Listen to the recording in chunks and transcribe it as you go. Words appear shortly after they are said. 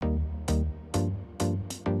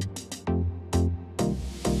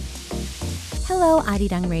Hello,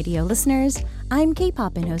 Arirang Radio listeners. I'm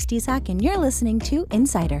K-pop and host Isak, and you're listening to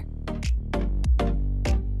Insider.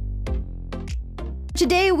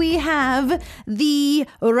 Today we have the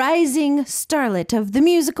rising starlet of the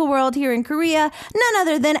musical world here in Korea, none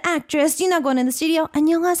other than actress Yuna Kwon in the studio.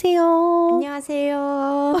 안녕하세요.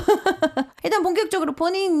 안녕하세요. 일단 본격적으로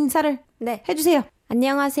본인 인사를 네. 해주세요.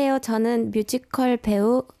 안녕하세요. 저는 뮤지컬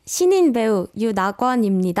배우, 신인 배우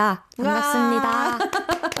유나권입니다. 반갑습니다.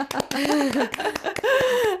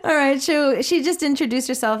 All right, so she just introduced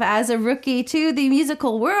herself as a rookie to the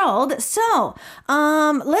musical world. So,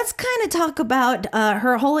 let's kind of talk about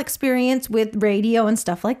her whole experience with radio and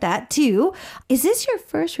stuff like that too. Is this your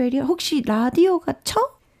first radio? 혹시 라디오가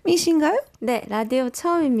처음이신가요? 네, 라디오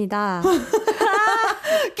처음입니다.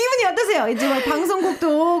 기분이 어떠세요? 이제 막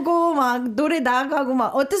방송국도 오고 막 노래 나가고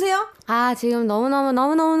막 어떠세요? 아, 지금 너무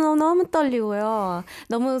떨리고요.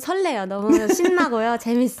 너무 설레요. 너무 신나고요.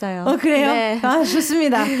 재밌어요. 그래요? 네. 아,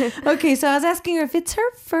 좋습니다. Okay, so I was asking her if it's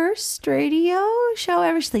her first radio show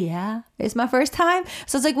ever. She's like, yeah, it's my first time.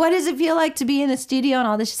 So it's like, what does it feel like to be in the studio and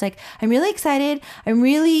all this? She's like, I'm really excited. I'm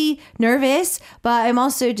really nervous, but I'm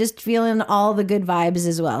also just feeling all the good vibes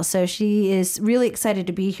as well. So she is really excited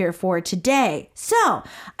to be here for today. So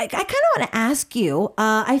I kind of want to ask you,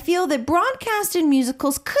 I feel that broadcast and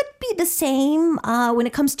musicals could be the same when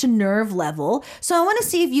it comes to nerve level. So I want to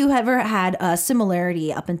see if you ever had a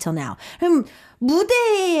similarity up until now.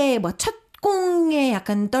 무대의 첫 공의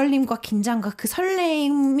약간 떨림과 긴장과 그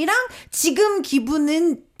설렘이랑 지금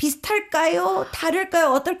기분은 비슷할까요? 다를까요?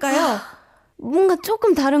 어떨까요? 뭔가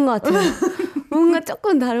조금 다른 것 같아요. 뭔가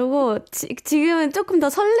조금 다르고 지금은 조금 더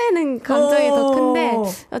설레는 감정이 더 큰데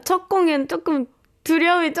첫 공연 조금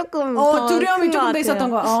두려움이 조금 더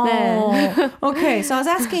있었던 거. 네. Okay, so I was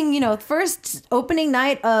asking, first opening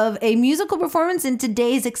night of a musical performance and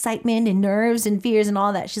today's excitement and nerves and fears and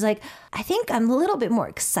all that. She's like, I think I'm a little bit more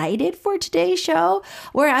excited for today's show.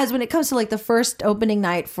 Whereas when it comes to like the first opening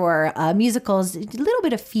night for musicals, a little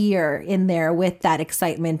bit of fear in there with that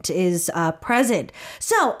excitement is present.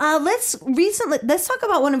 So let's talk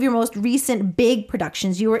about one of your most recent big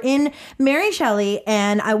productions. You were in Mary Shelley,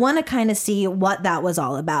 and I want to kind of see what that was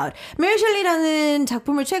all about. Mary Shelley라는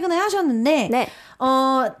작품을 최근에 하셨는데, 네.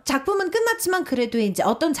 작품은 끝났지만 그래도 이제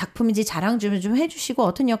어떤 작품인지 자랑 좀 해주시고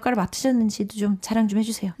어떤 역할을 맡으셨는지도 좀 자랑 좀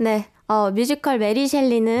해주세요. 네. 뮤지컬 메리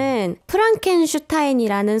셸리는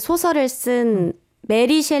프랑켄슈타인이라는 소설을 쓴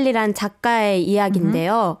메리 셸리라는 작가의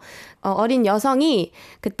이야기인데요. 어린 여성이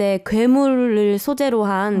그때 괴물을 소재로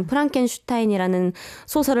한 프랑켄슈타인이라는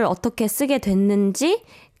소설을 어떻게 쓰게 됐는지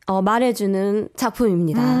말해주는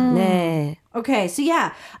작품입니다. 네. Okay, so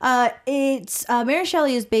yeah, it's Mary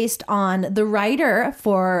Shelley is based on the writer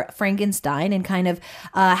for Frankenstein and kind of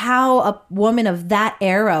how a woman of that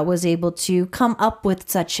era was able to come up with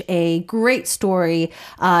such a great story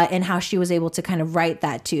and how she was able to kind of write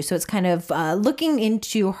that too. So it's kind of looking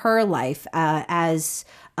into her life as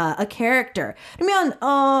a character. 그러면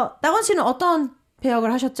나건 씨는 어떤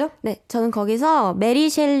배역을 하셨죠? 네, 저는 거기서 메리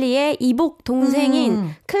셸리의 이복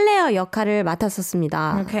동생인 클레어 역할을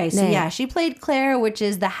맡았었습니다. Okay, so yeah, she played Claire, which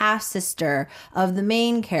is the half-sister of the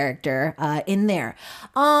main character in there.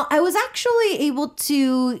 I was actually able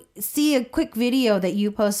to see a quick video that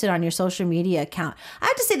you posted on your social media account. I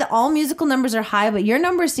have to say that all musical numbers are high, but your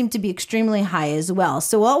numbers seem to be extremely high as well.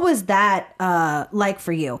 So what was that like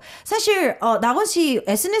for you? 사실 나건 씨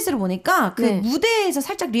SNS를 보니까 그 무대에서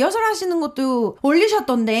살짝 리허설 하시는 것도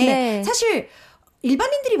올리셨던데 네. 사실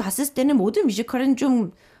일반인들이 봤을 때는 모든 뮤지컬은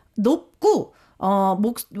좀 높고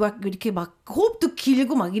막 이렇게 막 호흡도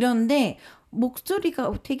길고 막 이러는데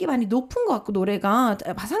목소리가 되게 많이 높은 것 같고 노래가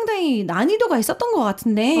상당히 난이도가 있었던 것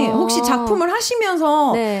같은데 혹시 작품을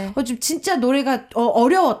하시면서 좀 진짜 노래가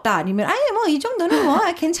어려웠다 아니면 아예 뭐 이 정도는 뭐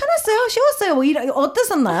괜찮았어요 쉬웠어요 뭐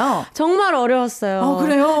어땠었나요? 정말 어려웠어요.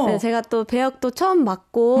 그래요? 네, 제가 또 배역도 처음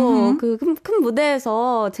맡고 그 큰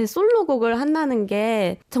무대에서 제 솔로곡을 한다는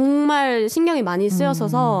게 정말 신경이 많이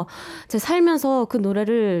쓰였어서 제 살면서 그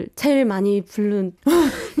노래를 제일 많이 부른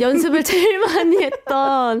연습을 제일 많이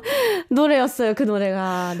했던 노래였어요. 그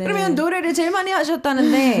노래가. 네. 그러면 노래를 제일 많이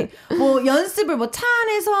하셨다는데 뭐 연습을 뭐 차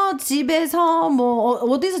안에서 집에서 뭐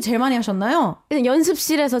어디서 제일 많이 하셨나요?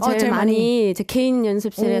 연습실에서 제일 많이 제 개인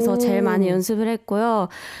연습실에서 제일 많이 연습을 했고요.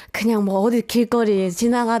 그냥 뭐 어디 길거리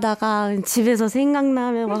지나가다가 집에서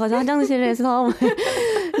생각나면 와가지고 화장실에서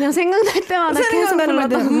그냥 생각날 때마다 계속 불렀던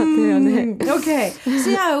것 같아요. 네. Okay. So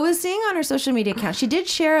yeah, I was seeing on her social media account, she did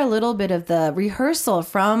share a little bit of the rehearsal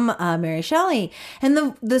from Mary Shelley.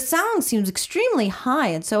 And the sound seems extremely high.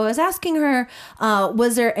 And so I was asking her,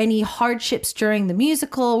 was there any hardships during the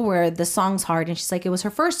musical where the song's hard? And she's like, it was her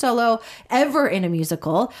first solo ever in a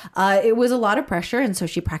musical. It was a lot of pressure. And so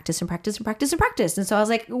she practiced and practiced and practiced and practiced. And so I was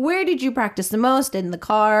like, where did you practice the most? In the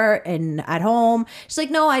car and at home? She's like,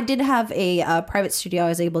 no, I did have a private studio I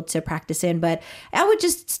was able to practice in, but I would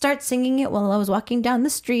just start singing it while I was walking down the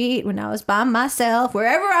street, when I was by myself,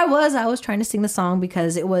 wherever I was trying to sing the song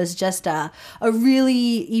because it was just a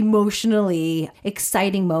really emotionally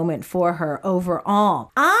exciting moment for her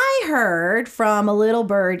overall. I heard from a little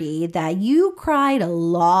birdie that you cried a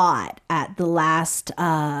lot at the last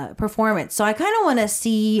performance. So I kind of want to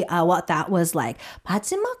see what that was like.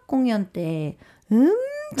 마지막 공연 때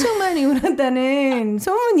엄청 많이 울었다는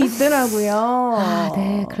소문이 있더라고요. 아,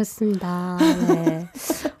 네, 그렇습니다. 네.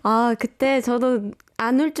 아, 그때 저도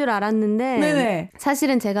안 울 줄 알았는데 네네.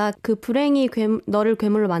 사실은 제가 그 불행이 너를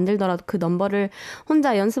괴물로 만들더라도 그 넘버를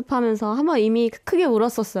혼자 연습하면서 한번 이미 크게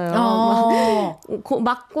울었었어요.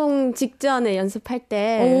 막공 직전에 연습할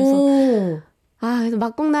때. 그래서 그래서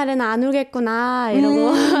막공 날에는 안 울겠구나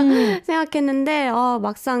이러고 생각했는데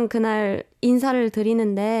막상 그날 인사를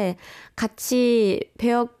드리는데 같이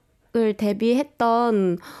배역을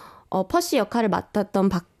데뷔했던 퍼시 역할을 맡았던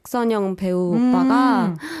박선영 배우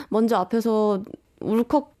오빠가 먼저 앞에서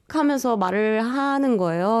울컥하면서 말을 하는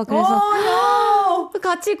거예요. 그래서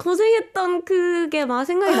같이 고생했던 그게 막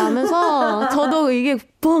생각이 나면서 저도 이게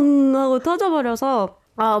뻥 하고 터져버려서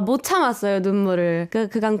못 참았어요, 눈물을.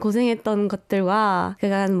 그간 고생했던 것들과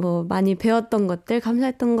그간 뭐 많이 배웠던 것들,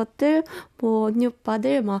 감사했던 것들, 뭐 언니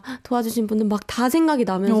오빠들 막 도와주신 분들 막 다 생각이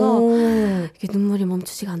나면서 이게 눈물이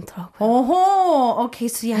멈추지가 않더라고요. Okay,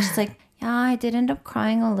 so yeah, she's like, yeah, I did end up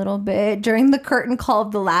crying a little bit during the curtain call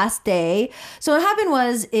of the last day. So what happened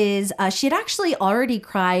is she had actually already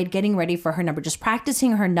cried getting ready for her number, just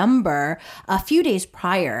practicing her number a few days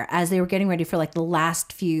prior as they were getting ready for like the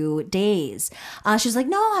last few days. She was like,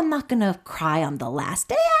 no, I'm not going to cry on the last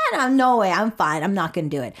day. No way, I'm fine. I'm not going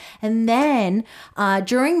to do it. And then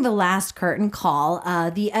during the last curtain call,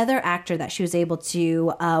 the other actor that she was able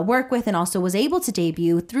to work with and also was able to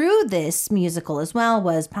debut through this musical as well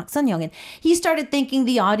was Park Sun-young. And he started thanking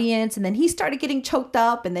the audience, and then he started getting choked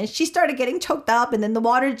up, and then she started getting choked up, and then the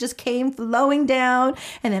water just came flowing down,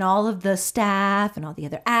 and then all of the staff and all the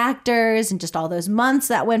other actors and just all those months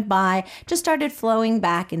that went by just started flowing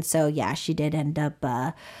back. And so, yeah, she did end up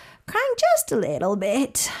crying just a little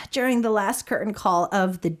bit during the last curtain call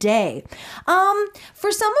of the day.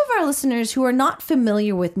 For some of our listeners who are not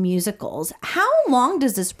familiar with musicals, how long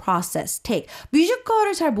does this process take?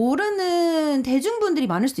 뮤지컬을 잘 모르는 대중분들이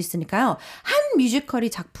많을 수도 있으니까요. 한 뮤지컬이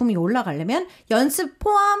작품이 올라가려면 연습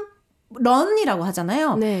포함 런이라고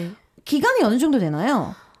하잖아요. 네. 기간이 어느 정도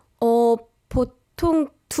되나요? 보통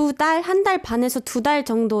 2달, 1달 반에서 2달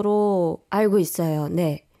정도로 알고 있어요.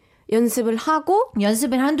 네. 연습을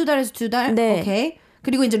한두 달에서 2달? 네. 오케이.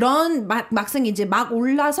 그리고 이제 런 막상 이제 막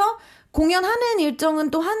올라서 공연하는 일정은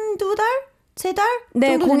또 한두 달? 3달?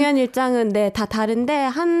 네, 공연 일정은 네, 다 다른데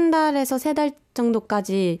한 달에서 3달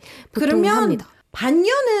정도까지 보통 합니다.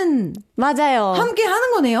 반년은 맞아요. 함께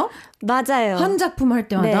하는 거네요? 맞아요. 한 작품 할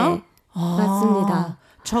때마다? 네. 맞습니다.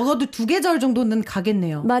 적어도 2계절 정도는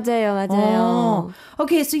가겠네요. 맞아요.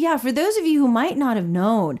 Okay, so yeah, for those of you who might not have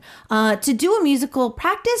known, to do a musical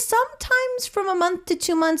practice sometimes from a month to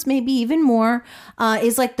 2 months, maybe even more,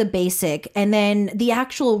 is like the basic. And then the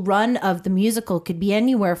actual run of the musical could be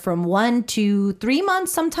anywhere from 1 to 3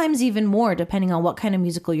 months, sometimes even more, depending on what kind of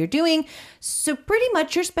musical you're doing. So pretty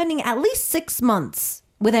much you're spending at least 6 months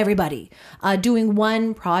with everybody, doing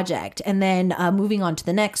one project and then moving on to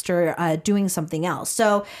the next or doing something else.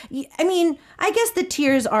 So, I mean, I guess the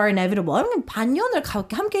tears are inevitable. I mean, 반년을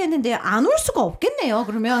함께 했는데 안 울 수가 없겠네요.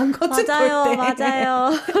 그러면 커튼 볼 때.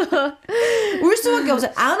 맞아요. 울 수밖에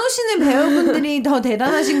없어요. 안 오시는 배우분들이 더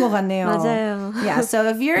대단하신 것 같네요. 맞아요. Yeah, so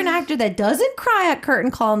if you're an actor that doesn't cry at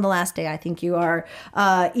curtain call on the last day, I think you are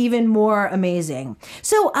even more amazing.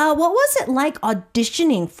 So what was it like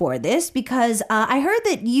auditioning for this? Because I heard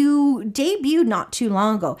that you debuted not too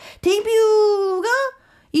long ago. 데뷔가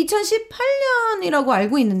 2018년이라고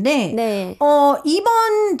알고 있는데 네.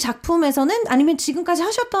 이번 작품에서는 아니면 지금까지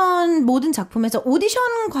하셨던 모든 작품에서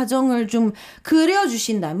오디션 과정을 좀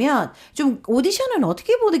그려주신다면 좀 오디션은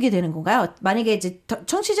어떻게 보게 되는 건가요? 만약에 이제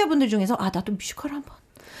청취자분들 중에서 나도 뮤지컬 한번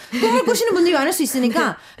꿈을 꾸시는 분들이 많을 수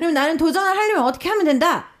있으니까 그러면 나는 도전을 하려면 어떻게 하면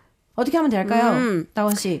된다? 어떻게 하면 될까요?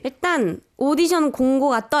 다원 씨. 일단 오디션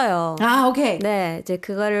공고가 떠요. 오케이. 네, 이제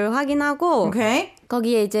그거를 확인하고 오케이.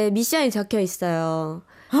 거기에 이제 미션이 적혀 있어요.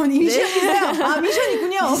 미션이세요? 아,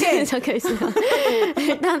 미션이군요. 오케이. 미션이 적혀 있어요.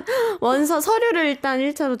 일단 원서 서류를 일단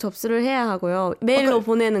 1차로 접수를 해야 하고요. 메일로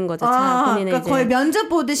보내는 거죠. 본인의 그러니까 이제. 거의 면접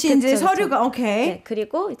보듯이 이제 서류가 오케이. 네,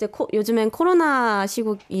 그리고 이제 요즘엔 코로나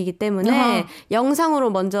시국이기 때문에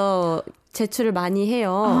영상으로 먼저 제출을 많이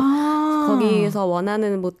해요. 거기에서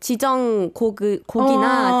원하는 뭐 지정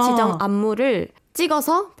곡이나 지정 안무를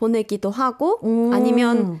찍어서 보내기도 하고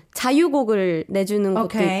아니면 자유곡을 내주는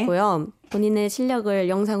것도 있고요. 본인의 실력을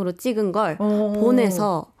영상으로 찍은 걸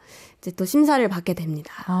보내서 이제 또 심사를 받게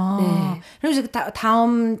됩니다. 네. 그래서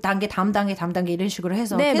다음 단계 이런 식으로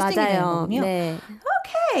해서 네, 캐스팅이 되는 맞아요. 거군요. 네.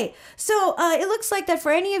 Okay, so it looks like that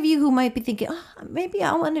for any of you who might be thinking, maybe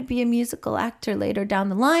I want to be a musical actor later down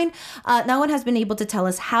the line, no one has been able to tell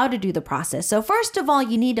us how to do the process. So first of all,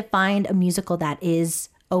 you need to find a musical that is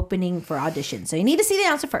opening for audition. So you need to see the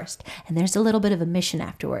answer first, and there's a little bit of a mission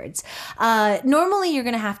afterwards. Normally, you're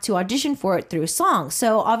going to have to audition for it through a song.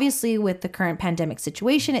 So obviously, with the current pandemic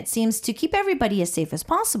situation, it seems to keep everybody as safe as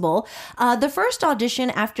possible. The first audition,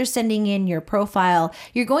 after sending in your profile,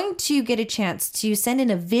 you're going to get a chance to send in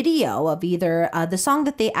a video of either the song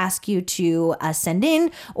that they ask you to send in,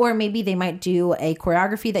 or maybe they might do a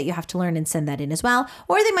choreography that you have to learn and send that in as well,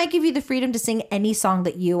 or they might give you the freedom to sing any song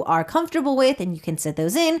that you are comfortable with, and you can send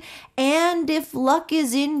those in. And if luck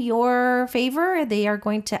is in your favor, they are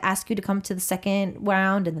going to ask you to come to the second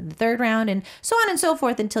round and then the third round and so on and so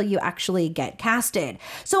forth until you actually get casted.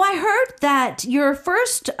 So I heard that your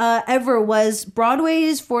first ever was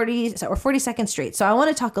Broadway's 42nd Street. So I want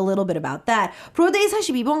to talk a little bit about that. 브로드웨이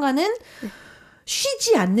 42번가는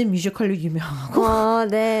쉬지 않는 뮤지컬로 유명하고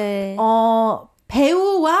네.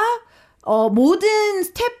 배우와 모든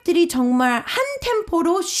스텝들이 정말 한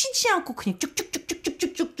템포로 쉬지 않고 그냥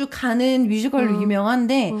쭉쭉쭉쭉쭉쭉쭉 가는 뮤지컬로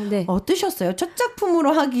유명한데 네. 어떠셨어요? 첫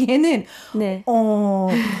작품으로 하기에는 네.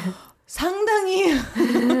 상당히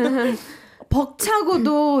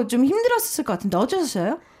벅차고도 좀 힘들었을 것 같은데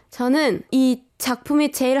어떠셨어요? 저는 이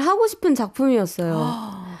작품이 제일 하고 싶은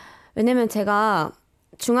작품이었어요. 왜냐면 제가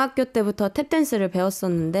중학교 때부터 탭댄스를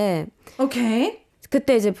배웠었는데 오케이.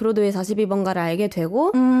 그때 이제 브로드웨이 42번가를 알게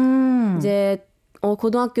되고 이제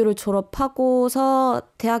고등학교를 졸업하고서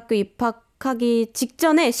대학교 입학하기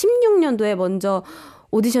직전에 16년도에 먼저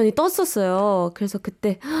오디션이 떴었어요. 그래서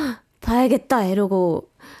그때 봐야겠다 이러고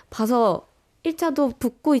봐서 1차도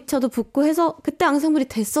붙고 2차도 붙고 해서 그때 앙상블이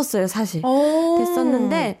됐었어요, 사실.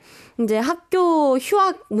 됐었는데 이제 학교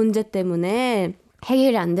휴학 문제 때문에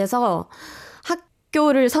해결이 안 돼서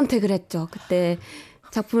학교를 선택을 했죠. 그때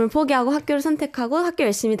작품을 포기하고 학교를 선택하고 학교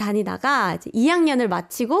열심히 다니다가 이제 2학년을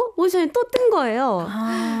마치고 오디션이 또 뜬 거예요.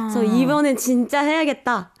 그래서 이번엔 진짜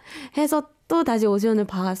해야겠다 해서 또 다시 오디션을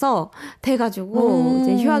봐서 돼가지고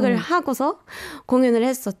이제 휴학을 하고서 공연을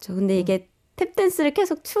했었죠. 근데 이게 탭댄스를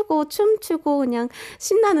계속 추고 춤추고 그냥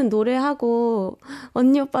신나는 노래하고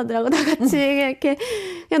언니 오빠들하고 다 같이 이렇게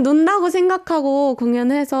그냥 논다고 생각하고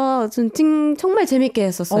공연해서 정말 재밌게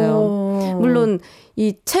했었어요. 물론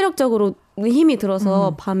이 체력적으로 힘이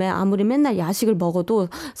들어서 밤에 아무리 맨날 야식을 먹어도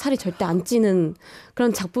살이 절대 안 찌는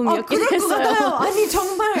그런 작품이었긴 그럴 것 했어요. 같아요. 아니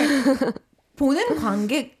정말 보는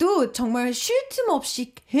관객도 정말 쉴 틈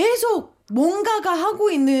없이 계속 뭔가가 하고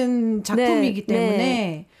있는 작품이기 때문에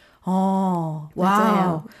네. Oh, wow.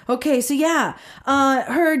 맞아요. Okay, so yeah,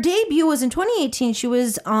 her debut was in 2018. She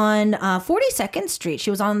was on 42nd Street.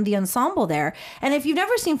 She was on the ensemble there. And if you've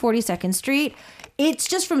never seen 42nd Street, it's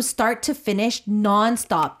just from start to finish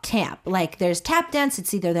nonstop tap. Like there's tap dance.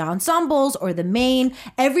 It's either the ensembles or the main.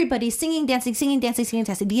 Everybody's singing, dancing,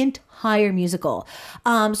 the entire musical.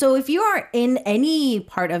 So if you are in any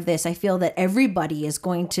part of this, I feel that everybody is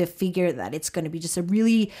going to figure that it's going to be just a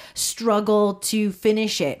really struggle to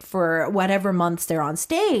finish it for whatever months they're on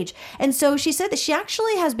stage. And so she said that she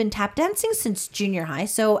actually has been tap dancing since junior high.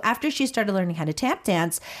 So after she started learning how to tap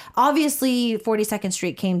dance, obviously 42nd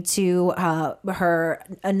Street came to her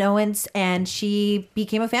annoyance and she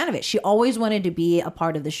became a fan of it. She always wanted to be a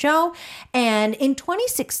part of the show. And in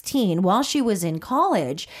 2016, while she was in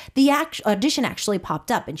college, the audition actually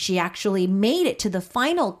popped up and she actually made it to the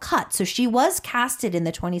final cut. So she was casted in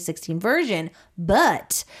the 2016 version,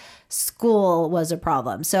 but school was a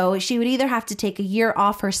problem. So she would either have to take a year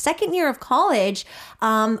off her second year of college,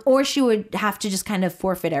 or she would have to just kind of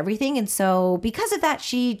forfeit everything. And so because of that,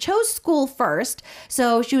 she chose school first.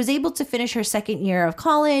 So she was able to finish her second year of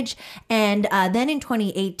college. And then in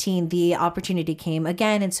 2018, the opportunity came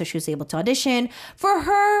again. And so she was able to audition. For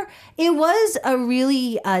her, it was a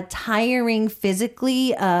really tiring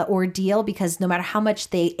physically ordeal because no matter how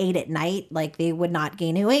much they ate at night, like they would not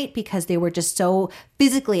gain weight because they were just so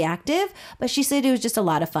physically active active, but she said it was just a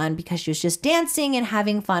lot of fun because she was just dancing and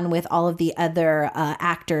having fun with all of the other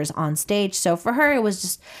actors on stage. So for her, it was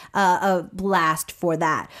just a blast for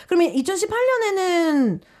that. 그러면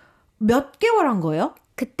 2018년에는 몇 개월 한 거예요?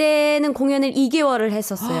 그때는 공연을 2개월을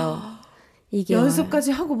했었어요. 2개월.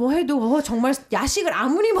 연습까지 하고 뭐 해도 정말 야식을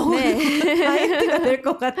아무리 먹어도 다이어트가 될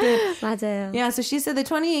것 같은. 맞아요. Yeah, so she said the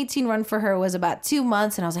 2018 run for her was about 2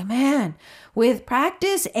 months. And I was like, man, with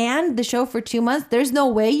practice and the show for 2 months, there's no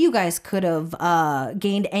way you guys could have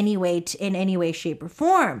gained any weight in any way, shape, or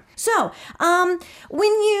form. So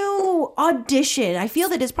when you audition, I feel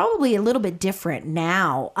that it's probably a little bit different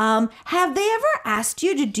now. Have they ever asked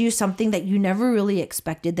you to do something that you never really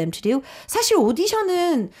expected them to do? 사실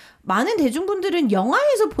오디션은 많은 대중분들은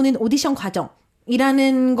영화에서 보는 오디션 과정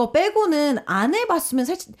이라는 거 빼고는 안 해봤으면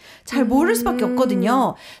사실 잘 모를 수밖에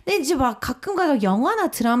없거든요. 근데 이제 막 가끔 가다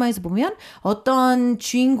영화나 드라마에서 보면 어떤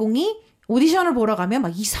주인공이 오디션을 보러 가면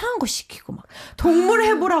막 이상한 거 시키고 막 동물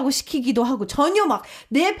해보라고 시키기도 하고 전혀 막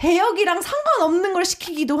내 배역이랑 상관없는 걸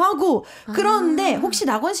시키기도 하고 그런데 혹시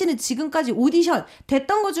낙원 씨는 지금까지 오디션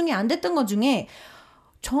됐던 거 중에 안 됐던 거 중에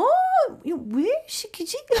이거 왜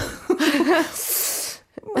시키지?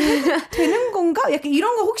 되는 건가? 약간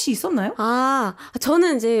이런 거 혹시 있었나요?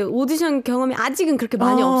 저는 이제 오디션 경험이 아직은 그렇게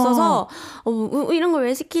많이 없어서 이런 걸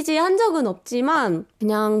왜 시키지 한 적은 없지만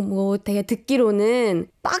그냥 뭐 되게 듣기로는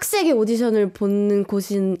빡세게 오디션을 보는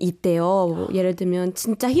곳은 있대요. 뭐 예를 들면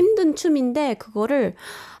진짜 힘든 춤인데 그거를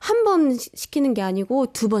한 번 시키는 게 아니고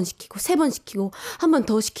 2번 시키고 3번 시키고 한 번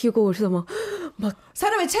더 시키고 그래서 막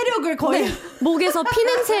사람의 체력을 거의 목에서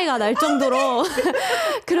피냄새가 날 정도로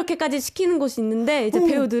그렇게까지 시키는 곳이 있는데 이제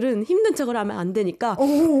배우들은 힘든 척을 하면 안 되니까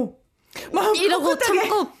이러고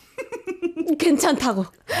참고 괜찮다고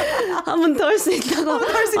한 번 더 할 수 있다고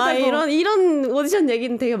이런 오디션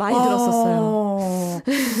얘기는 되게 많이 들었었어요.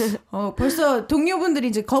 벌써 동료분들이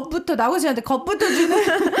이제 겁부터 나고 씨한테 겁부터 주는.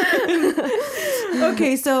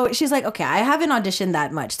 Okay, so she's like, okay, I haven't auditioned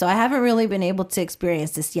that much, so I haven't really been able to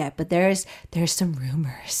experience this yet. But there's some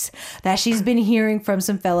rumors that she's been hearing from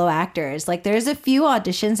some fellow actors. Like there's a few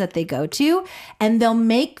auditions that they go to, and they'll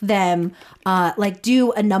make them like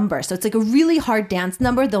do a number. So it's like a really hard dance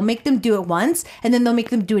number. They'll make them do it once, and then they'll make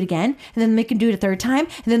them do it again, and then make them do it a third time,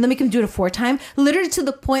 and then they'll make them do it a fourth time. Literally to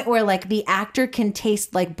the point where like the actor can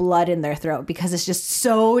taste like blood in their throat because it's just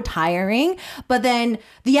so tiring. But then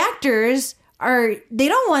the actors they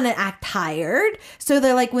don't want to act tired. So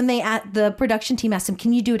they're like, when the production team asks them,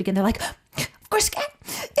 can you do it again? They're like, of course I can.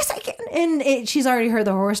 Yes, I can. And she's already heard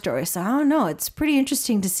the horror story. So I don't know. It's pretty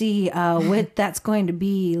interesting to see what that's going to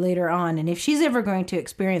be later on. And if she's ever going to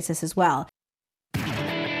experience this as well.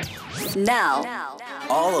 Now,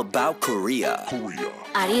 all about Korea.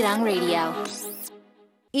 Arirang Radio.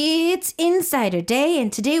 It's Insider Day, and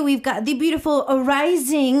today we've got the beautiful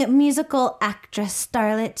rising musical actress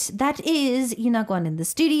starlet that is Yoona Kwon in the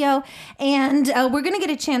studio, and we're going to get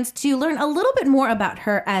a chance to learn a little bit more about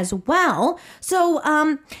her as well. So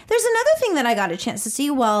there's another thing that I got a chance to see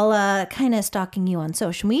while kind of stalking you on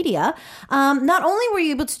social media. Not only were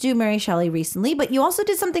you able to do Mary Shelley recently, but you also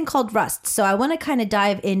did something called Rust. So I want to kind of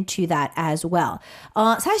dive into that as well.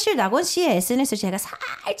 사실 낙원 씨의 SNS를 제가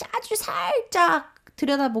아주 살짝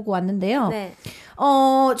들여다보고 왔는데요. 네.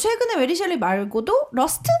 최근에 메리 셸리 말고도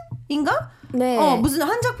러스트인가? 네. 무슨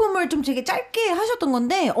한 작품을 좀 되게 짧게 하셨던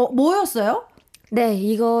건데 뭐였어요? 네,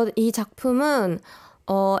 이 작품은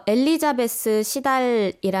엘리자베스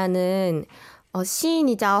시달이라는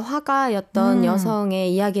시인이자 화가였던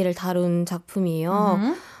여성의 이야기를 다룬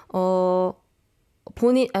작품이에요.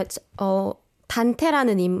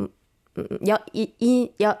 단테라는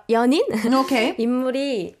연인? Okay.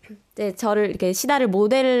 인물이 이제 저를 이렇게 시다를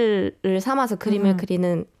모델을 삼아서 그림을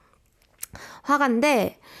그리는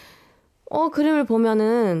화가인데 그림을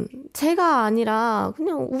보면은 제가 아니라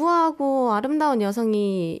그냥 우아하고 아름다운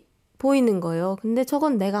여성이 보이는 거예요. 근데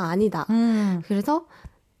저건 내가 아니다. 그래서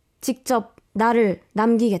직접 나를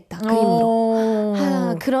남기겠다 그림으로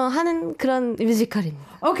하는 그런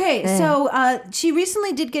뮤지컬입니다. Okay, so she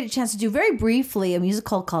recently did get a chance to do very briefly a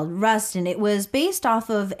musical called Rust, and it was based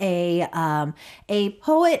off of a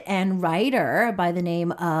poet and writer by the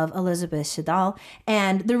name of Elizabeth Shadal.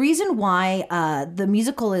 And the reason why the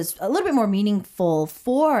musical is a little bit more meaningful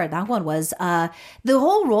for that one was the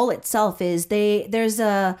whole role itself is there's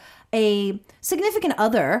a significant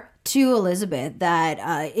other to Elizabeth that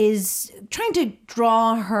is trying to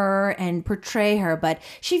draw her and portray her, but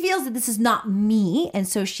she feels that this is not me, and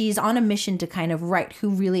so she's on a mission to kind of write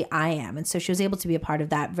who really I am, and so she was able to be a part of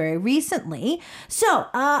that very recently. So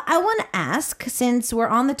I want to ask, since we're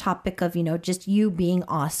on the topic of, just you being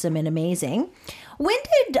awesome and amazing, when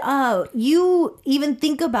did you even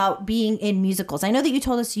think about being in musicals? I know that you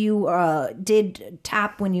told us you did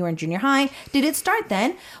tap when you were in junior high. Did it start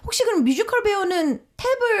then? 혹시 그럼 뮤지컬 배우는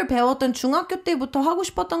탭을 배웠던 중학교 때부터 하고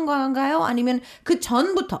싶었던 건가요? 아니면 그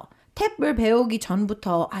전부터? 탭을 배우기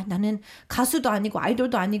전부터 나는 가수도 아니고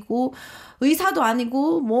아이돌도 아니고 의사도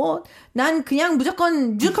아니고 뭐 난 그냥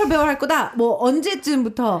무조건 뮤지컬 배우 할 거다. 뭐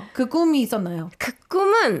언제쯤부터 그 꿈이 있었나요? 그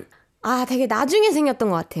꿈은 되게 나중에 생겼던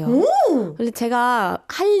것 같아요. 오! 원래 제가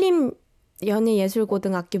한림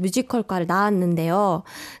연예예술고등학교 뮤지컬과를 나왔는데요.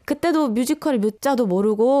 그때도 뮤지컬 몇 자도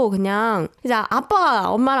모르고 그냥 이제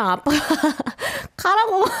엄마랑 아빠가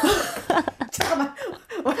가라고. 잠깐만.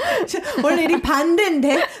 원래 이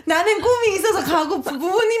반대인데 나는 꿈이 있어서 가고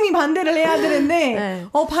부모님이 반대를 해야 되는데 네.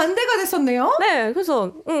 반대가 됐었네요. 네,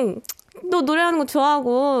 그래서 너 노래하는 거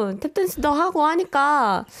좋아하고 탭댄스도 하고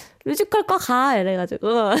하니까 뮤지컬과 가 이래가지고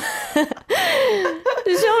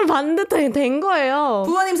시험을 봤는데 된 거예요.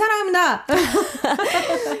 부모님 사랑합니다.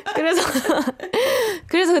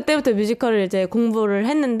 그래서 그때부터 뮤지컬을 이제 공부를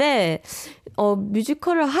했는데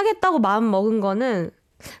뮤지컬을 하겠다고 마음 먹은 거는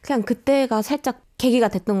그냥 그때가 살짝 계기가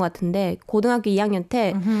됐던 것 같은데 고등학교 2학년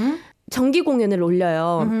때 정기 공연을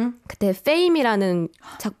올려요. 그때 페임이라는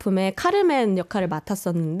작품의 카르멘 역할을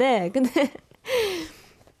맡았었는데 근데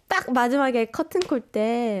딱 마지막에 커튼콜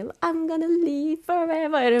때 I'm gonna live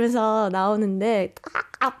forever 이러면서 나오는데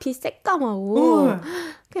딱 앞이 새까마고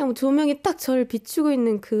그냥 뭐 조명이 딱 저를 비추고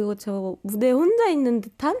있는 저 무대에 혼자 있는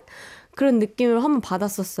듯한 그런 느낌을 한번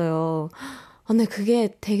받았었어요. 근데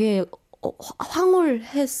그게 되게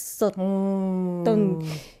황홀했었던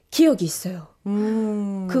기억이 있어요.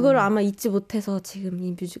 그걸 아마 잊지 못해서 지금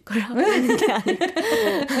이 뮤지컬을 하고 있는 게 아닐까.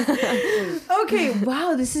 Okay,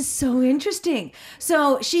 wow, this is so interesting.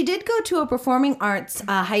 So she did go to a performing arts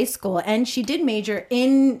high school and she did major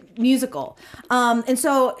in musical. And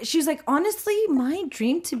so she was like, honestly, my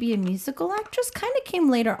dream to be a musical actress kind of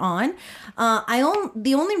came later on.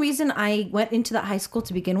 The only reason I went into that high school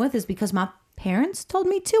to begin with is because my parents told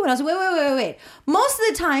me to. And I was like, wait. Most of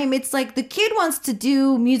the time, it's like the kid wants to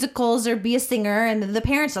do musicals or be a singer, and the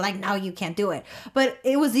parents are like, no, you can't do it. But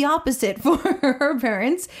it was the opposite for her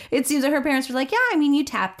parents. It seems that her parents were like, yeah, I mean, you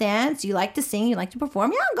tap dance, you like to sing, you like to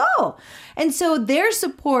perform, yeah, go. And so their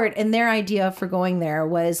support and their idea for going there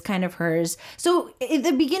was kind of hers. So at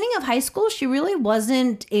the beginning of high school, she really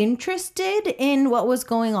wasn't interested in what was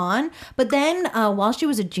going on. But then while she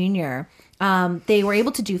was a junior, they were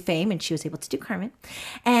able to do Fame, and she was able to do Carmen.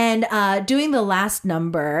 And doing the last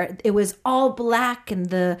number, it was all black, and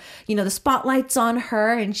the spotlight's on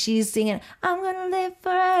her, and she's singing, I'm gonna live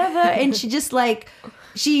forever. And she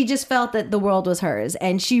just felt that the world was hers,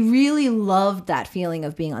 and she really loved that feeling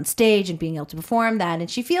of being on stage and being able to perform that. And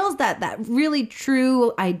she feels that really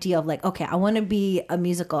true idea of like, okay, I want to be a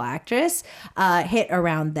musical actress hit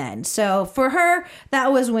around then. So for her,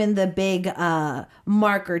 that was when the big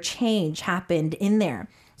marker change happened in there.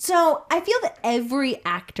 So I feel that every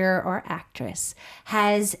actor or actress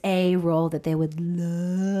has a role that they would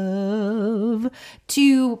love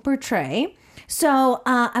to portray. So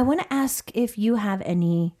I want to ask if you have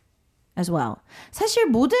any as well. 사실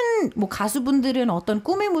모든 가수분들은 어떤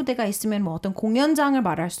꿈의 무대가 있으면 어떤 공연장을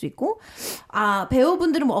말할 수 있고,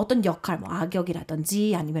 배우분들은 어떤 역할,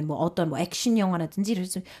 악역이라든지 아니면 어떤 액션 영화라든지,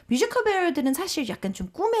 그래서 뮤지컬 배우들은 사실 약간 좀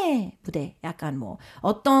꿈의 무대, 약간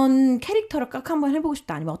어떤 캐릭터를 꼭 한번 해보고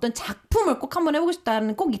싶다, 아니면 어떤 작품을 꼭 한번 해보고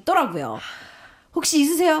싶다는 꼭 있더라고요. 혹시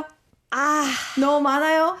있으세요? 너무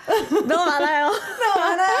많아요. 너무 많아요. 너무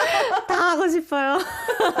많아요. 다 하고 싶어요.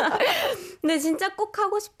 근데 진짜 꼭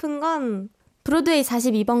하고 싶은 건 브로드웨이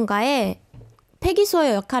 42번가에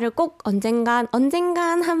패기소의 역할을 꼭 언젠간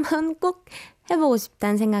한번 꼭 해보고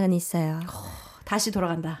싶다는 생각은 있어요. 다시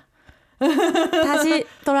돌아간다. 다시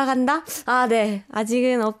돌아간다? 네.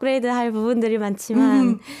 아직은 업그레이드 할 부분들이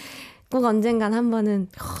많지만 꼭 언젠간 한 번은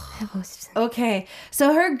해보고 싶습니다. Okay,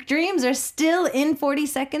 so her dreams are still in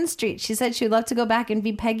 42nd Street. She said she would love to go back and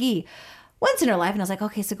be Peggy once in her life. And I was like,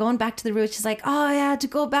 okay, so going back to the roots, she's like, oh yeah, to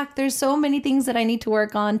go back, there's so many things that I need to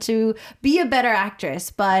work on to be a better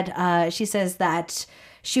actress. But she says that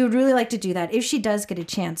she would really like to do that if she does get a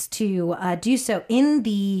chance to do so in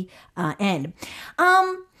the end.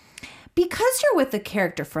 Because you're with the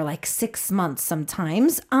character for like 6 months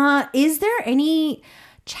sometimes, is there any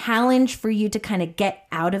challenge for you to kind of get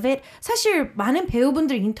out of it? 사실 많은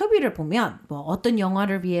배우분들 인터뷰를 보면 어떤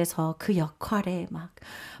영화를 위해서 그 역할에 막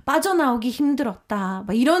빠져나오기 힘들었다,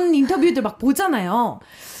 막 이런 인터뷰들 막 보잖아요.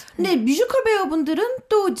 근데 뮤지컬 배우분들은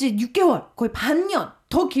또 이제 6개월, 거의 반년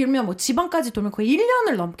더 길면 뭐 지방까지 돌면 거의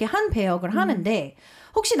 1년을 넘게 한 배역을 하는데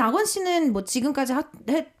혹시 낙원 씨는 뭐 지금까지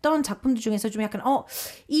했던 작품들 중에서 좀 약간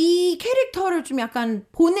이 캐릭터를 좀 약간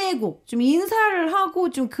보내고 좀 인사를 하고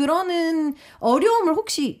좀 그러는 어려움을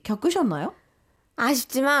혹시 겪으셨나요?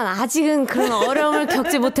 아쉽지만 아직은 그런 어려움을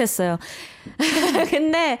겪지 못했어요.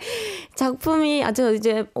 근데 작품이 아주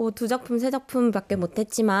이제 2작품, 3작품밖에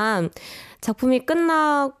못했지만 작품이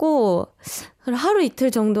끝나고 하루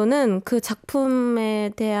이틀 정도는 그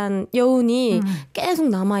작품에 대한 여운이 계속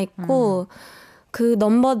남아있고 그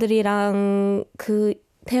넘버들이랑 그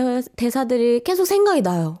대사들이 계속 생각이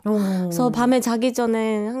나요. 그래서 밤에 자기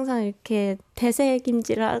전에 항상 이렇게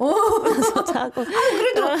되새김질하고 자고.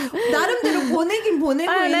 그래도 나름대로 보내긴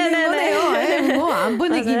보내고 있는 거네요. 뭐 안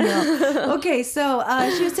보내긴요. Okay, so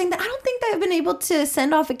she was saying that I don't think that I've been able to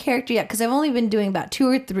send off a character yet because I've only been doing about 2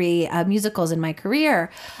 or 3 musicals in my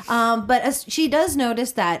career. But as she does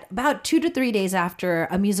notice that about 2 to 3 days after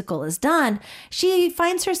a musical is done, she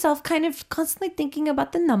finds herself kind of constantly thinking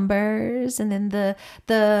about the numbers and then the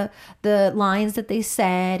lines that they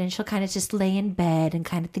said, and she'll kind of just lay in bed and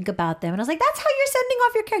kind of think about them. And I was like, that's how you're sending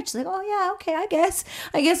off your character. She's like, oh yeah, okay, I guess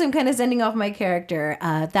I'm kind of sending off my character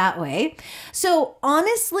that way. So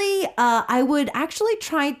honestly, I would actually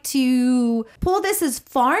try to pull this as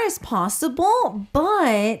far as possible,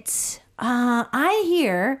 but I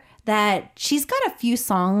hear that she's got a few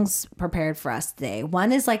songs prepared for us today.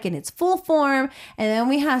 One is like in its full form, and then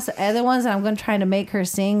we have some other ones that I'm going to try to make her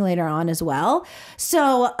sing later on as well.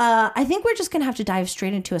 So I think we're just going to have to dive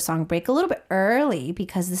straight into a song break a little bit early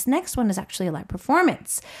because this next one is actually a live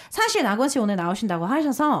performance. 사실 낙원 씨 오늘 나오신다고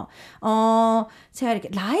하셔서 제가 이렇게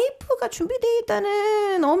라이브가 준비되어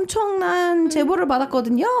있다는 엄청난 제보를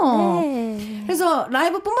받았거든요. 네. 그래서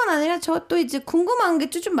라이브뿐만 아니라 저 또 이제 궁금한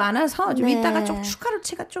게 좀 많아서 좀 이따가 좀 추가로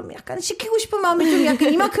제가 좀 약간 시키고 싶은 마음이 좀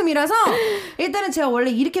약간 이만큼이라서 일단은 제가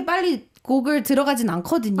원래 이렇게 빨리 곡을 들어가진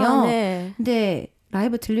않거든요. 네. 근데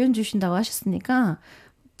라이브 들려주신다고 하셨으니까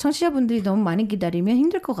청취자분들이 너무 많이 기다리면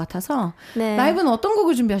힘들 것 같아서 네. 라이브는 어떤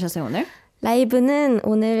곡을 준비하셨어요 오늘? 라이브는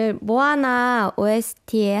오늘 모아나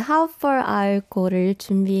OST의 How Far I'll Go를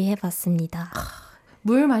준비해봤습니다.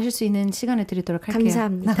 물 마실 수 있는 시간을 드리도록 할게요.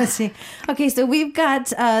 감사합니다. Okay, so we've got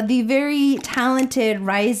the very talented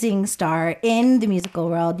rising star in the musical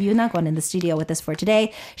world, Yoo Na-kwon, in the studio with us for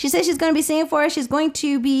today. She says she's going to be singing for us. She's going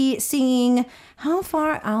to be singing How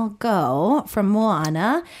Far I'll Go from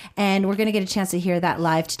Moana, and we're going to get a chance to hear that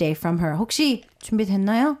live today from her. 혹시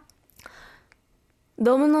준비됐나요?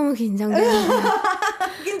 너무너무 긴장돼요.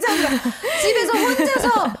 긴장돼요. 집에서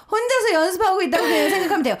혼자서 연습하고 있다고 그냥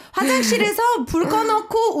생각하면 돼요. 화장실에서 불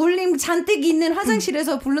꺼놓고 울림 잔뜩 있는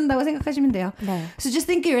화장실에서 부른다고 생각하시면 돼요. 네. So just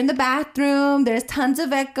think you're in the bathroom, there's tons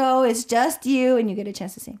of echo, it's just you, and you get a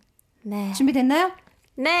chance to sing. 네. 준비됐나요?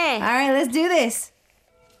 네. Alright, let's do this.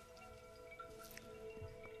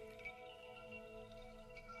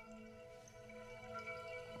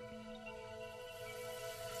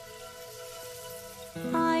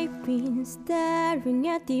 I've been staring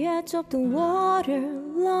at the edge of the water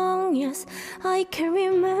long as I can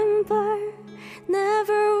remember,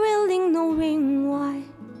 never really knowing why.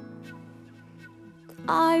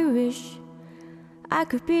 I wish I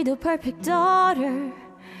could be the perfect daughter,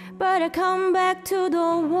 but I come back to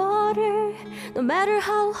the water no matter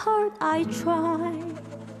how hard I try.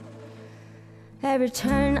 Every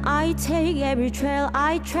turn I take, every trail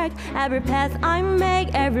I track, every path I make,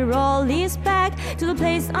 every roll leads back to the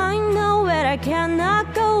place I know where I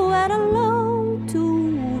cannot go, where I long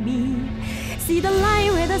to be. See the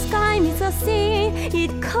line where the sky meets the sea,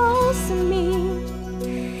 it calls me,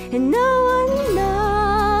 and no one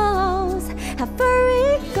knows how far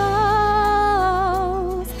it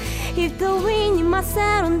goes. If the wind in my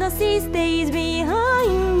sail on the sea stays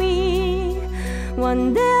behind me,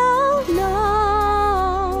 one day I'll know.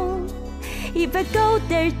 If I go,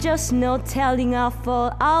 there's just no telling how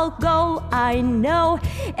far I'll go. I know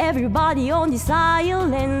everybody on this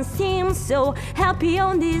island seems so happy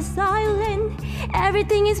on this island.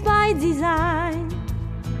 Everything is by design.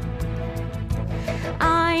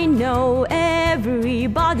 I know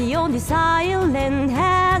everybody on this island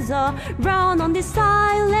has a run on this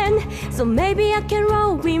island, so maybe I can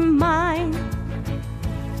roll with mine.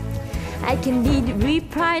 I can lead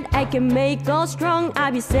with pride, I can make us strong.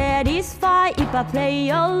 I'll be satisfied if I play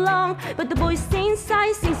along, but the voice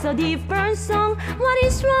inside sings a different song. What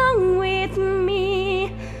is wrong with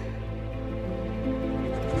me?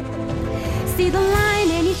 See the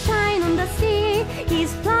line and it shine on the sea,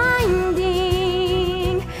 it's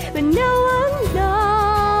blinding, but no one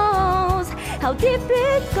knows how deep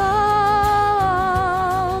it goes.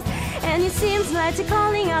 And it seems like it's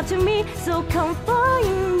calling out out to me, so come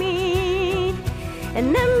find me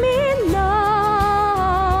and let me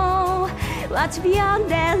know what's beyond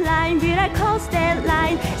that line. Did I cross that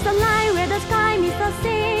line? It's the line where the sky meets the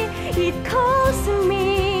sea. It calls to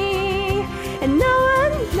me, and no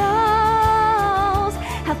one knows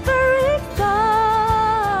how far it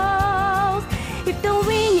goes. If the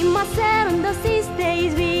wind in my sail on the sea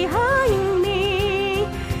stays behind me,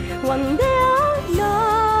 one day I'll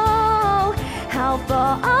know how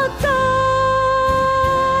far I'll go.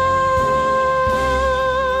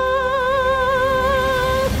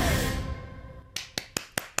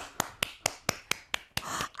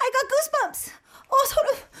 I got goosebumps. 소름.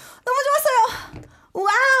 너무 좋았어요.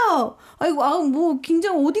 와우. 아이고, 뭐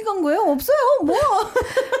긴장 어디 간 거예요? 없어요. 뭐.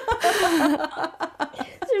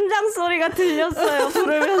 심장 소리가 들렸어요.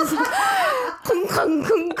 부르면서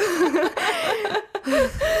쿵쾅쿵쿵.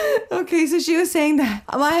 Okay, so she was saying that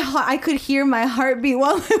I could hear my heartbeat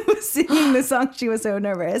while I was singing the song. She was so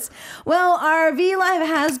nervous. Well, our V Live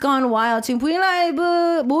has gone wild. 지금 V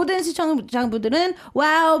Live 모든 시청자분들은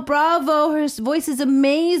wow, bravo, her voice is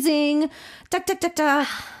amazing. 짝짝짝짝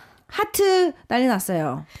하트 난리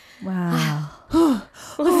났어요. Wow.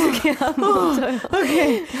 어떻게 안 멈춰요?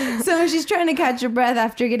 Okay, so she's trying to catch her breath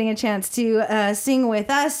after getting a chance to sing with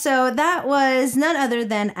us. So that was none other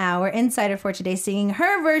than our insider for today, singing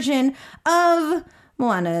her version of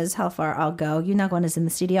Moana's How Far I'll Go. Yuna Gwon is in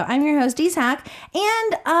the studio. I'm your host, Ishak.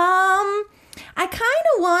 And I kind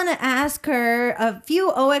of want to ask her a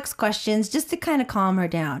few OX questions just to kind of calm her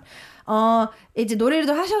down. 이제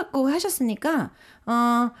노래도 하셨으니까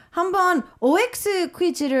한번 OX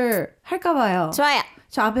퀴즈를 할까 봐요. 좋아요.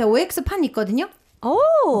 저 앞에 OX 판 있거든요.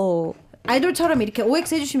 오. 아이돌처럼 이렇게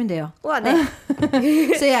OX 해주시면 돼요. 와, 네.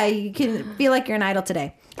 So yeah, you can feel like you're an idol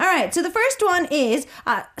today. Alright, so the first one is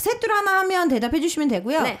셋 둘 하나 하면 대답해 주시면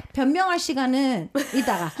되고요. 네. 변명할 시간은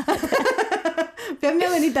이따가.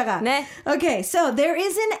 변명은 이따가. 네. Okay, so there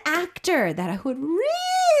is an actor that I would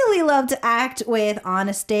really love to act with on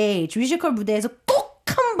a stage. 뮤지컬 무대에서 꼭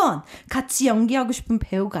한번 같이 연기하고 싶은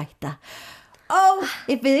배우가 있다. Oh,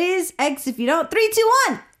 if it is X, if you don't, 3, 2,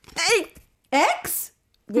 1. X?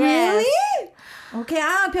 Yes. Really? Okay,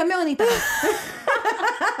 변명은 이따가.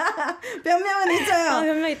 변명은 있어요.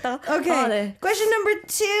 변명 있다. Okay. 네. Question number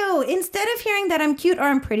 2. Instead of hearing that I'm cute or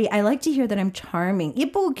I'm pretty, I like to hear that I'm charming.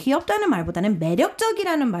 예쁘고 귀엽다는 말보다는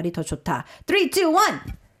매력적이라는 말이 더 좋다. 3, 2, 1.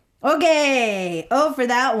 Okay. Oh, for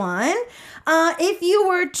that one. If you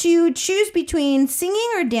were to choose between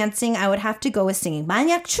singing or dancing, I would have to go with singing.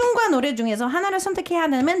 만약 춤과 노래 중에서 하나를 선택해야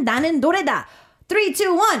한다면 나는 노래다. 3,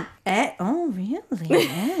 2, 1. Oh, really? We'll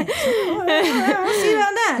see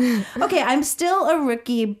about that. Okay, I'm still a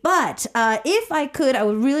rookie, but if I could, I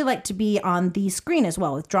would really like to be on the screen as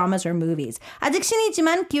well with dramas or movies. 아직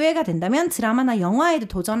신이지만 기회가 된다면 드라마나 영화에도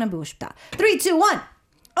도전해보고 싶다. 3, 2, 1.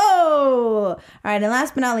 Oh! All right, and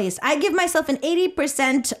last but not least, I give myself an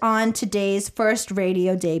 80% on today's first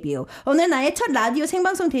radio debut. 오늘 나의 첫 라디오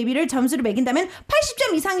생방송 데뷔를 점수를 매긴다면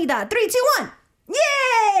 80점 이상이다. 3, 2, 1.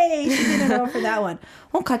 Yay! She didn't know for that one.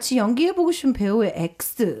 같이 연기해보고 싶은 배우의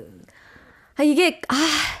X.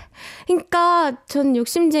 그러니까 전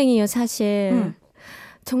욕심쟁이에요, 사실.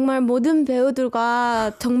 정말 모든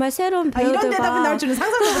배우들과 정말 새로운 배우들과 이런 대답이 나올 줄은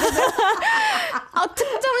상상도 못했어요.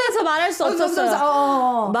 특정해서 말할 수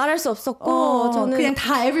없었어요. 말할 수 없었고 저는 그냥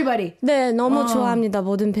다 everybody. 네, 너무 좋아합니다,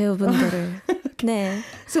 모든 배우분들을. 네.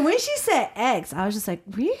 So when she said X, I was just like,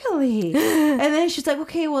 really? And then she's like,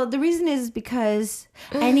 okay, well, the reason is because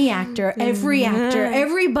any actor, every actor,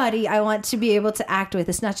 everybody I want to be able to act with.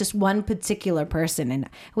 It's not just one particular person. And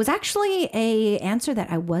it was actually a answer that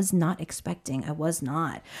I was not expecting. I was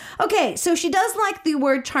not. Okay, so she does like the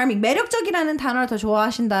word charming. 매력적이라는 단어를 더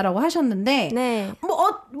좋아하신다라고 하셨는데 네.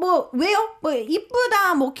 왜요?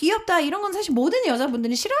 이쁘다, 귀엽다 이런 건 사실 모든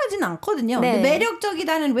여자분들이 싫어하지는 않거든요. 네. 근데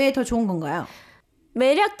매력적이다는 왜 더 좋은 건가요?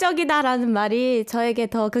 매력적이다라는 말이 저에게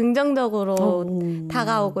더 긍정적으로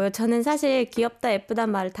다가오고요. 저는 사실 귀엽다,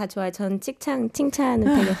 예쁘다는 말을 다 좋아해요. 저는 칭찬을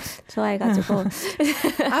되게 좋아해가지고.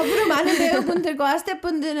 앞으로 많은 배우분들과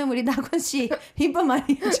스태프분들은 우리 나권 씨 이뻐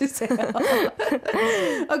많이 해주세요.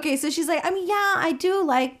 Okay, so she's like, I mean, yeah, I do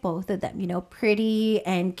like both of them, pretty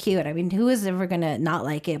and cute. I mean, who is ever gonna not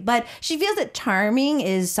like it? But she feels that charming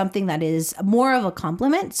is something that is more of a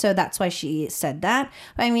compliment, so that's why she said that.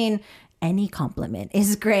 I mean, any compliment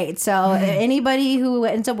is great. So anybody who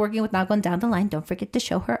ends up working with Nagon down the line, don't forget to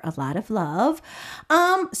show her a lot of love.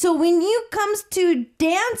 So when you comes to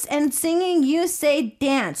dance and singing, you say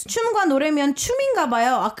dance. 춤과 노래면 춤인가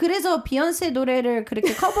봐요. 아, 그래서 비욘세 노래를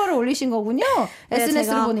그렇게 커버를 올리신 거군요.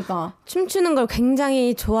 SNS를 보니까. 춤추는 걸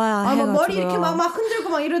굉장히 좋아해가지고요. 막 머리 이렇게 막 흔들고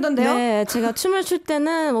막 이러던데요? 네, 제가 춤을 출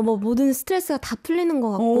때는 뭐 모든 스트레스가 다 풀리는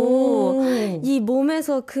것 같고 이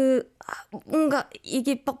몸에서 뭔가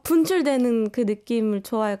이게 막 분출되는 그 느낌을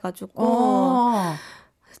좋아해가지고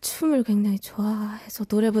춤을 굉장히 좋아해서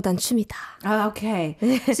노래보단 춤이다. Okay.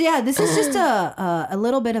 So yeah, this is just a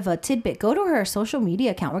little bit of a tidbit. Go to her social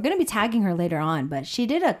media account. We're going to be tagging her later on, but she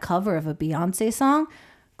did a cover of a Beyonce song.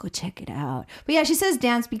 Go check it out. But yeah, she says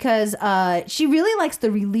dance because she really likes the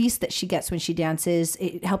release that she gets when she dances.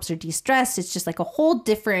 It helps her de-stress. It's just like a whole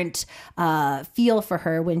different feel for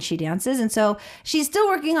her when she dances. And so she's still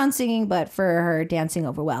working on singing, but for her dancing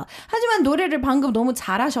over well. 하지만 노래를 방금 너무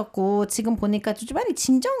잘하셨고 지금 보니까 좀 많이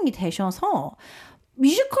진정이 되셔서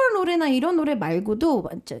뮤지컬 노래나 이런 노래 말고도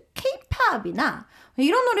K-팝이나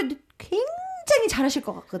이런 노래도 굉장히 잘하실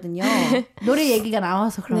것 같거든요. 노래 얘기가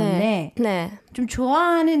나와서 그러는데 네. 좀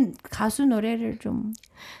좋아하는 가수 노래를 좀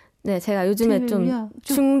네, 제가 요즘에 좀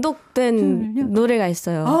중독된 노래가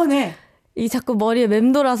있어요. 네. 이 자꾸 머리에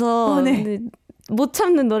맴돌아서 네. 못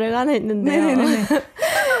참는 노래가 하나 있는데요. 네네네.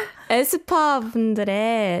 에스파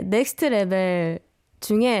분들의 넥스트 레벨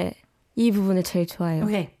중에 이 부분을 제일 좋아해요.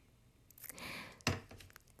 오케이.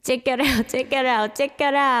 Check it out, check it out, check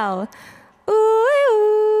it out. 우이.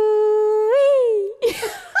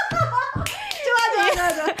 좋아.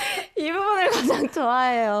 이 부분을 가장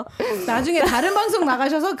좋아해요. 나중에 다른 방송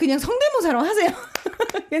나가셔서 그냥 성대모사로 하세요.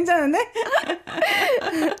 괜찮은데?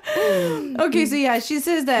 Okay, so yeah, she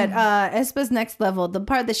says that Espa's next level, the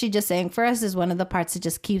part that she just sang for us is one of the parts that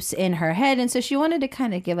just keeps in her head. And so she wanted to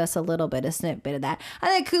kind of give us a little bit of snippet of that.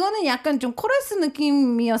 아니, 그거는 약간 좀 코러스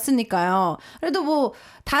느낌이었으니까요. 그래도 뭐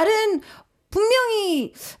다른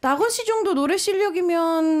분명히 나건 씨 정도 노래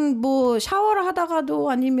실력이면 뭐 샤워를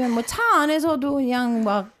하다가도 아니면 뭐 차 안에서도 그냥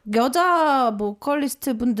막 여자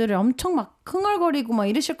보컬리스트 분들을 엄청 막 흥얼거리고 막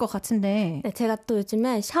이러실 것 같은데. 네, 제가 또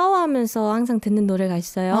요즘에 샤워하면서 항상 듣는 노래가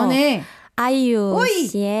있어요. 네. 아이유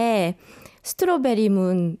씨의 스트로베리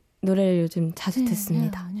문 노래를 요즘 자주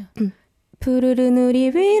듣습니다. 푸르른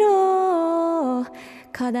우리 위로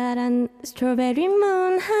커다란 스트로베리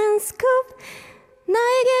문 한 스쿱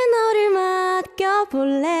나에게 너를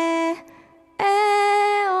맡겨볼래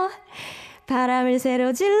에어 바람을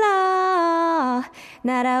새로 질러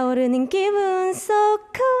날아오르는 기분 so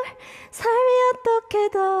cool 삶이 어떻게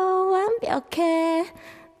더 완벽해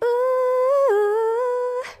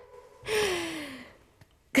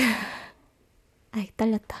아이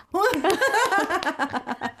떨렸다.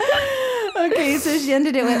 Okay, so she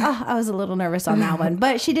ended it with, I was a little nervous on that one.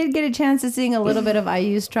 But she did get a chance to sing a little bit of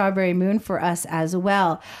IU's Strawberry Moon for us as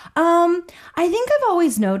well. I think I've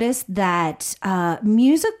always noticed that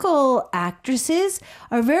musical actresses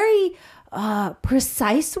are very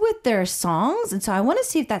precise with their songs. And so I want to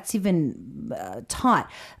see if that's even taught.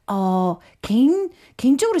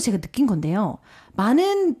 개인적으로 제가 느낀 건데요.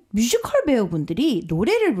 많은 뮤지컬 배우분들이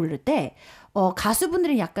노래를 부를 때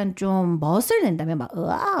가수분들이 약간 좀 멋을 낸다면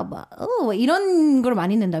이런 걸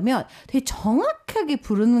많이 낸다면 되게 정확하게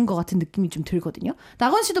부르는 것 같은 느낌이 좀 들거든요.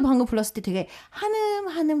 나건 씨도 방금 불렀을 때 되게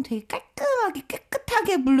한음 되게 깔끔하게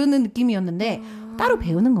깨끗하게 부르는 느낌이었는데 따로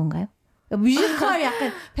배우는 건가요? 뮤지컬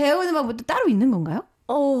약간 배우는 방법도 따로 있는 건가요?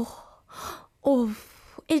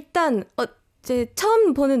 일단 이제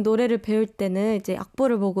처음 보는 노래를 배울 때는 이제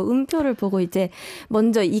악보를 보고 음표를 보고 이제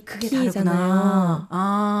먼저 익히잖아요.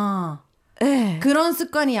 네. 그런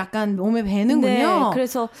습관이 약간 몸에 배는군요. 네,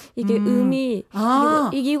 그래서 이게 음이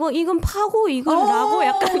이건 파고 이건 라고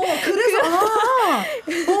약간 그래서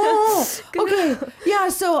okay. Yeah,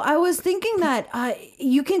 so I was thinking that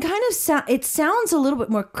you can kind of it sounds a little bit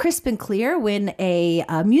more crisp and clear when a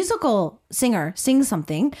musical singer sings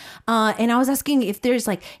something. And I was asking if there's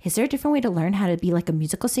is there a different way to learn how to be like a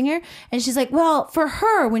musical singer? And she's like, well, for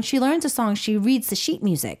her, when she learns a song, she reads the sheet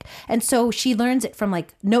music. And so she learns it from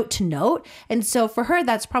note to note. And so for her,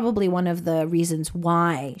 that's probably one of the reasons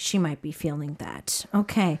why she might be feeling that.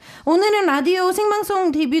 Okay. 오늘은 라디오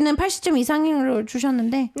생방송 데뷔는 80점 이상으로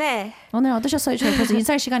주셨는데. 네. 오늘 어떠셨어요? 저희 벌써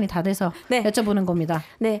인사할 시간이 다 돼서 네. 여쭤보는 겁니다.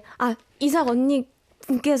 네. 이삭 언니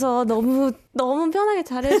분께서 너무 편하게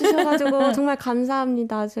잘해주셔가지고 정말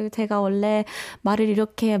감사합니다. 제가 원래 말을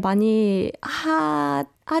이렇게 많이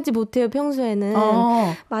하지 못해요. 평소에는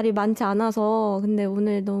말이 많지 않아서 근데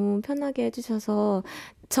오늘 너무 편하게 해주셔서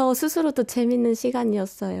저 스스로도 재밌는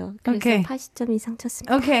시간이었어요. 그래서 Okay. 80점 이상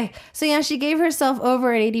쳤습니다. Okay, so yeah, she gave herself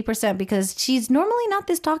over at 80% because she's normally not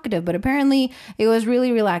this talkative, but apparently it was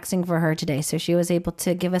really relaxing for her today. So she was able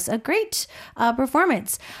to give us a great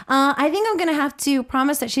performance. I think I'm going to have to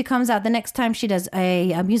promise that she comes out the next time she does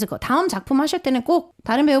a musical. 다음 작품 하실 때는 꼭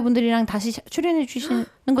다른 배우분들이랑 다시 출연해 주시는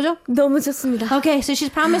거죠? 너무 좋습니다. Okay, so she's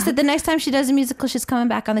promised that the next time she does a musical, she's coming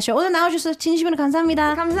back on the show. 오늘 나와주셔서 진심으로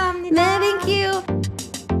감사합니다. 감사합니다. 네, thank you.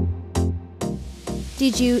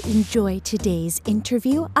 Did you enjoy today's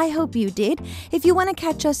interview? I hope you did. If you want to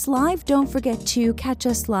catch us live, don't forget to catch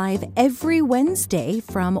us live every Wednesday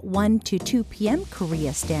from 1 to 2 p.m.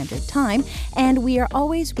 Korea Standard Time. And we are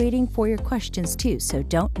always waiting for your questions too, so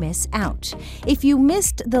don't miss out. If you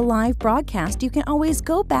missed the live broadcast, you can always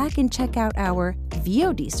go back and check out our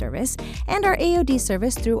VOD service and our AOD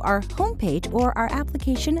service through our homepage or our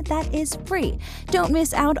application that is free. Don't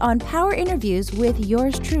miss out on power interviews with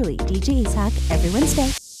yours truly, DJ Isak, every Wednesday.